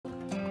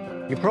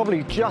You can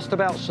probably just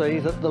about see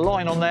that the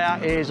line on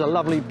there is a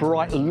lovely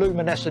bright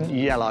luminescent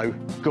yellow,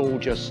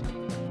 gorgeous.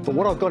 But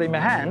what I've got in my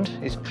hand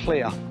is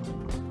clear.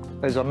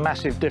 There's a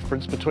massive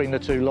difference between the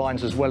two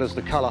lines as well as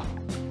the colour.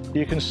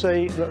 You can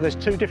see that there's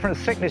two different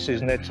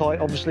thicknesses and they're tied,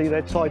 obviously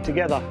they're tied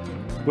together.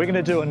 We're going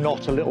to do a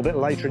knot a little bit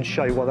later and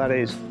show you what that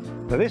is.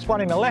 Now this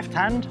one in my left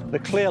hand, the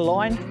clear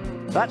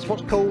line, that's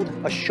what's called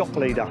a shock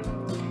leader.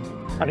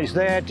 And it's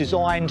there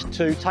designed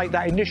to take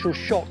that initial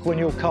shock when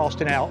you're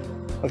casting out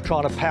of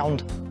trying to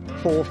pound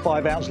 4 or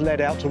 5 ounce lead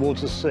out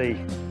towards the sea.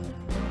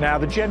 Now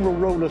the general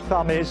rule of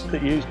thumb is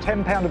that you use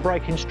 10 pound of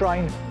breaking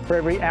strain for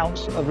every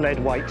ounce of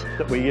lead weight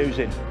that we're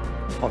using.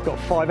 I've got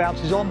 5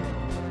 ounces on.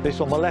 This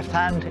on my left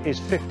hand is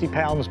 50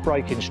 pounds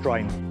breaking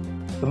strain.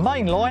 The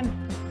main line,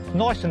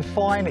 nice and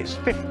fine, it's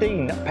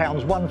 15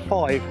 pounds,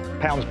 15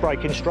 pounds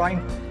breaking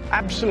strain.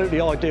 Absolutely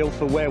ideal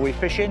for where we're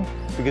fishing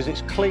because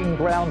it's clean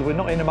ground, we're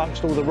not in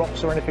amongst all the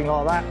rocks or anything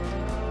like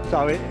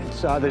that.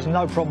 So there's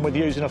no problem with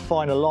using a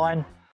finer line.